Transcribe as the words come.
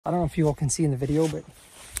I don't know if you all can see in the video, but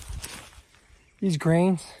these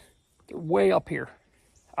grains, they're way up here,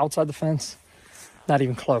 outside the fence, not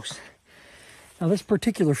even close. Now this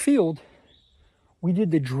particular field, we did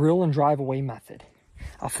the drill and drive away method.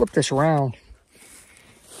 I'll flip this around.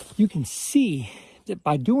 You can see that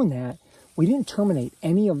by doing that, we didn't terminate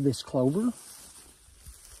any of this clover.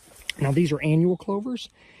 Now these are annual clovers,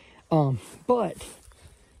 but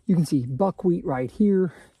you can see buckwheat right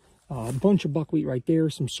here, a bunch of buckwheat right there,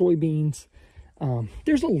 some soybeans.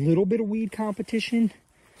 There's a little bit of weed competition,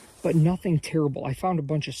 but nothing terrible. I found a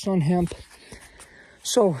bunch of sun hemp.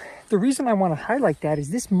 So the reason I want to highlight that is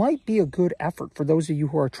this might be a good effort for those of you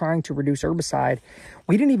who are trying to reduce herbicide.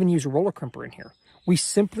 We didn't even use a roller crimper in here. We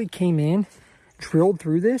simply came in, drilled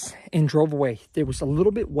through this, and drove away. There was a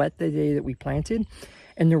little bit wet the day that we planted,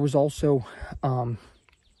 and there was also,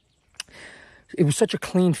 it was such a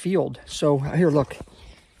clean field. So here, look.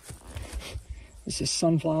 This is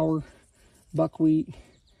sunflower, buckwheat,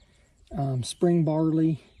 spring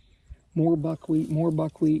barley, more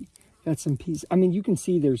buckwheat. Got some peas. I mean, you can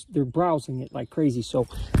see they're browsing it like crazy. So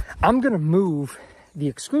I'm going to move the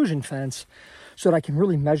exclusion fence so that I can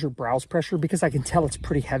really measure browse pressure, because I can tell it's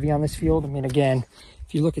pretty heavy on this field. I mean, again,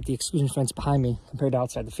 if you look at the exclusion fence behind me compared to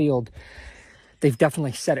outside the field, they've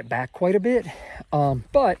definitely set it back quite a bit.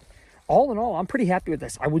 But all in all, I'm pretty happy with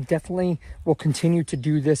this. I would definitely will continue to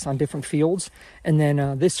do this on different fields. And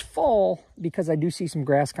then this fall, because I do see some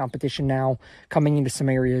grass competition now coming into some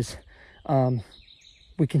areas,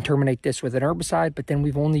 we can terminate this with an herbicide, but then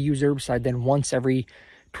we've only used herbicide then once every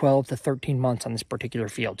 12 to 13 months on this particular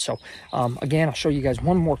field. So again, I'll show you guys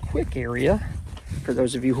one more quick area for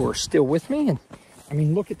those of you who are still with me. And I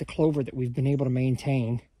mean, look at the clover that we've been able to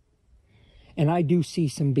maintain. And I do see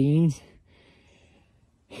some beans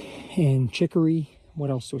and chicory.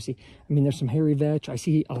 What else do I see? I mean, there's some hairy vetch. I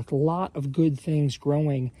see a lot of good things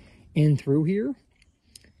growing in through here.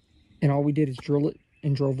 And all we did is drill it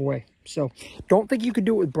and drove away. So don't think you could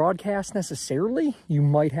do it with broadcast necessarily. You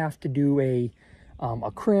might have to do a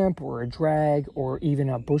crimp or a drag or even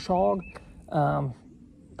a bush hog.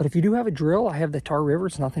 But if you do have a drill, I have the Tar River.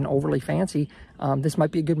 It's nothing overly fancy. This might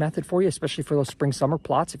be a good method for you, especially for those spring summer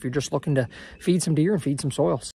plots if you're just looking to feed some deer and feed some soils.